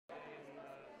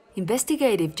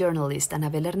Investigative journalist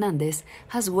Anabel Hernandez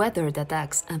has weathered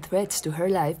attacks and threats to her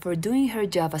life for doing her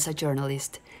job as a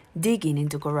journalist, digging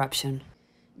into corruption.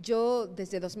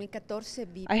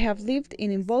 I have lived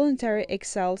in involuntary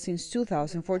exile since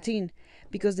 2014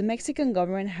 because the Mexican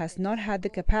government has not had the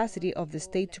capacity of the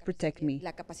state to protect me.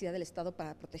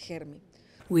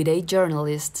 With 8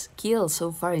 journalists killed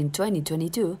so far in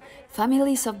 2022,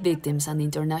 families of victims and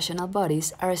international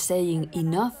bodies are saying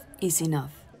enough is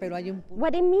enough.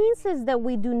 What it means is that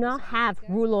we do not have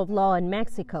rule of law in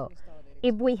Mexico.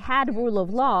 If we had rule of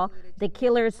law, the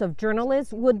killers of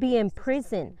journalists would be in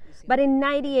prison. But in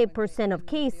 98% of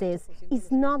cases,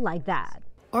 it's not like that.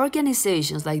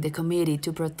 Organizations like the Committee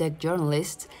to Protect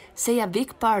Journalists say a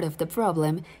big part of the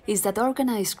problem is that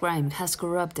organized crime has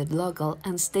corrupted local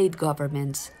and state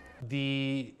governments.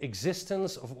 The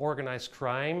existence of organized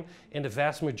crime in the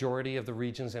vast majority of the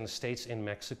regions and states in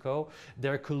Mexico,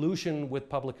 their collusion with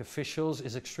public officials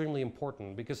is extremely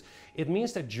important because it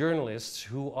means that journalists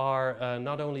who are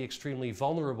not only extremely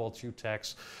vulnerable to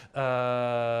attacks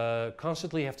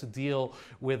constantly have to deal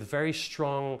with very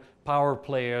strong power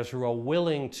players who are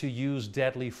willing to use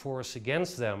deadly force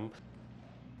against them.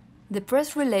 The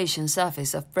Press Relations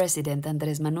Office of President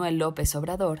Andrés Manuel López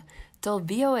Obrador told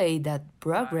VOA that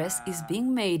progress is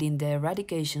being made in the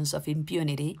eradications of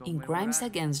impunity in crimes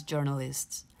against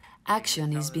journalists.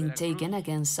 Action is being taken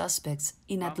against suspects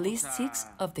in at least 6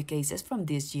 of the cases from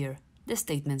this year, the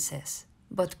statement says.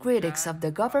 But critics of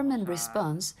the government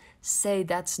response say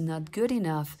that's not good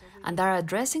enough and are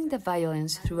addressing the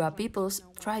violence through a people's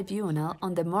tribunal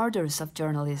on the murders of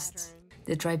journalists.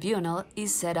 The tribunal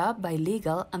is set up by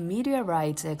legal and media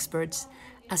rights experts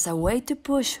as a way to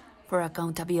push for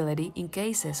accountability in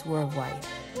cases worldwide.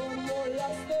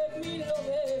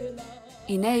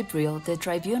 In April, the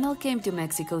tribunal came to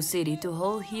Mexico City to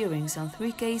hold hearings on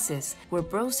 3 cases where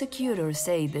prosecutors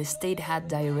say the state had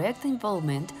direct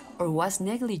involvement or was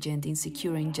negligent in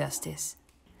securing justice.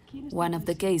 One of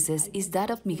the cases is that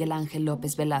of Miguel Ángel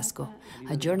López Velasco,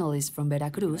 a journalist from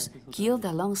Veracruz, killed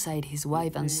alongside his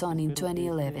wife and son in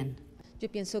 2011.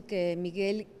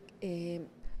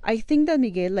 I think that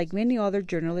Miguel, like many other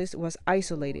journalists, was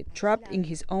isolated, trapped in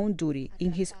his own duty,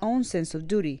 in his own sense of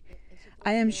duty.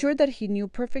 I am sure that he knew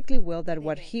perfectly well that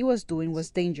what he was doing was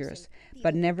dangerous,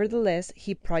 but nevertheless,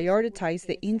 he prioritized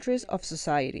the interests of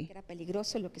society.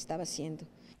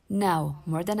 Now,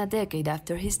 more than a decade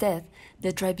after his death,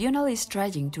 the tribunal is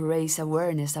trying to raise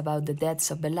awareness about the deaths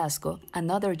of Velasco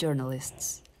and other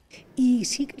journalists.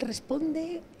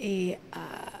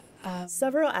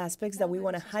 Several aspects that we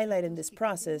want to highlight in this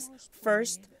process.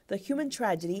 First, the human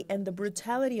tragedy and the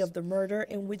brutality of the murder,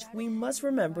 in which we must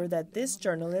remember that this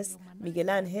journalist, Miguel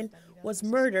Ángel, was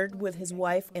murdered with his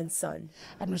wife and son.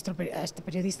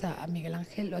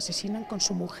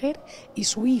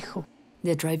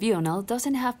 The tribunal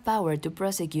doesn't have power to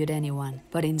prosecute anyone,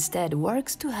 but instead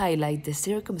works to highlight the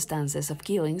circumstances of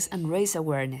killings and raise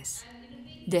awareness.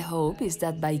 The hope is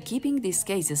that by keeping these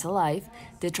cases alive,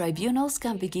 the tribunals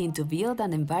can begin to build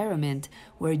an environment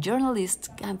where journalists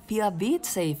can feel a bit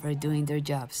safer doing their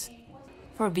jobs.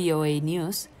 For VOA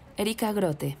News, Erika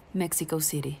Grothe, Mexico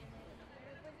City.